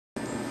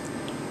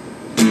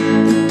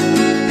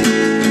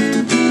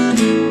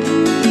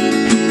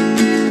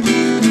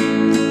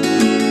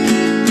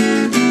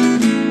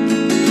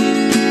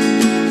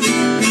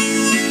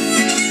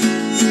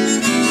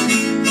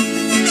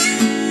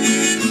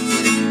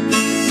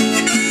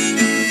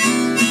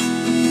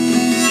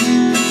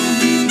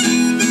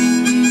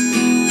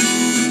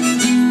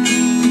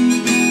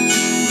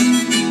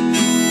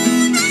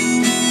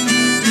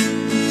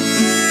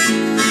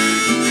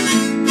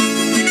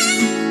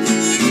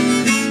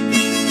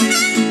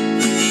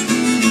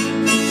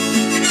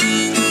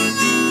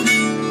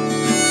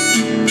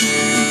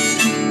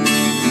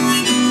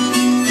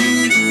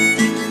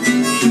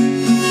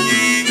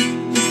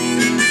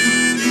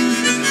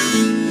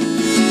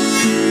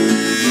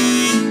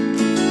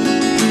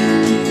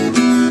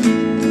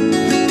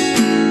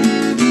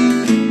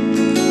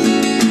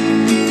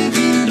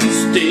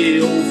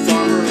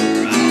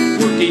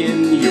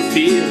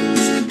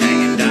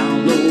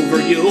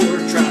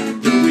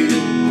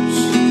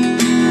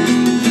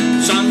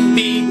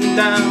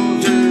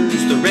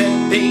downers, the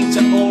red paint's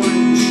an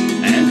orange,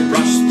 and the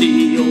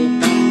rusty old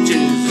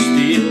patches of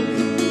steel.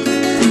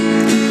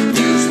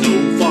 There's no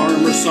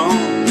farmer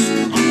songs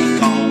on the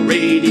car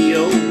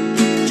radio,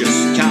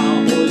 just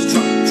cowboys,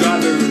 truck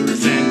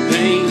drivers, and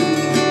pain.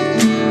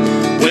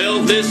 Well,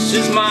 this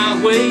is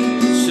my way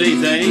to say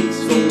thanks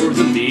for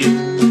the meal,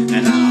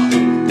 and I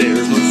hope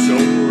there's no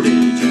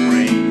shortage of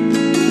rain.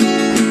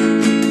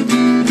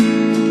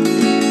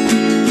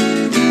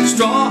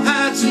 Straw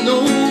hats and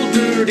old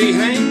dirty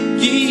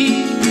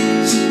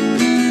hankies,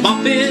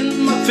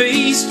 mopping my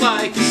face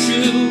like a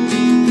shoe.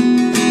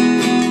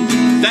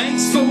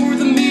 Thanks for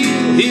the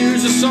meal,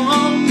 here's a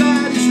song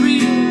that is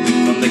real,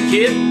 from the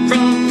kid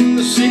from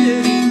the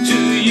city to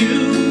you.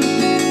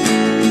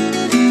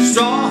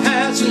 Straw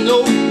hats and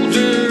old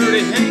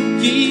dirty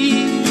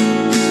hankies,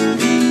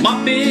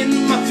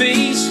 mopping my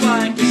face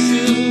like a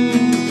shoe.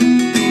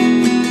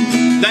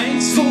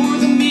 Thanks for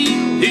the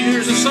meal,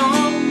 here's a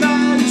song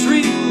that is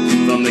real,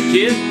 from the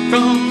kid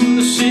from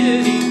the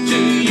city to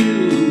you.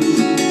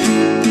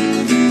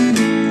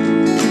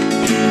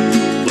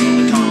 Well,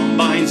 the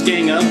combines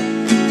gang up,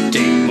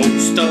 take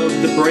most of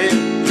the bread.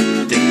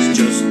 Things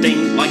just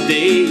ain't like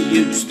they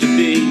used to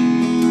be.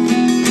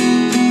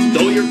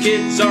 Though your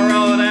kids are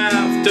out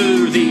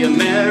after the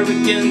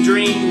American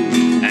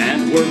dream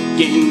and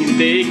working in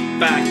big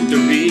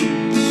factories,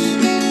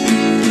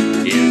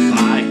 if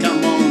I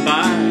come on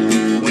by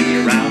when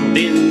you're out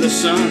in the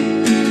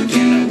sun,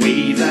 can I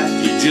wave at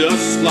you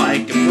just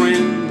like a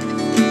friend?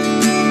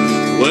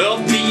 Well,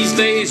 these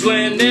days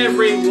when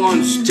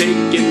everyone's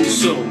taking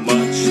so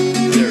much,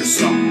 there's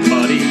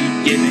somebody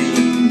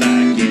giving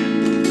back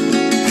in.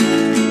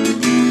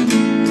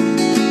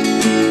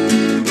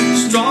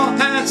 Straw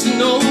hats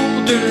and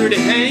old dirty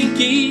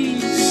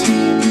hankies,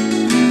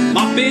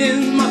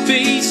 mopping my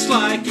face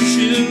like a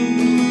shoe.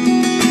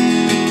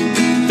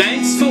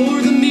 Thanks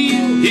for the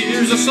meal,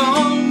 here's a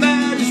song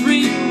that is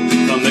real,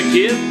 from the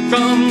kid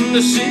from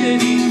the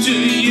city to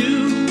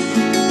you.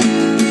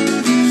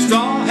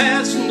 Straw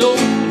hats and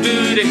old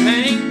dirty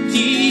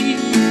hankies,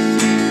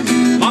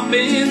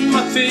 mopping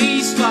my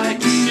face like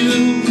a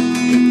shoe.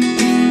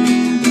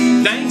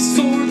 Thanks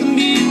for the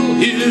meal,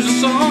 here's a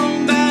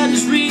song that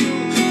is real,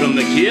 from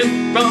the kid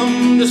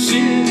from the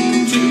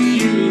city to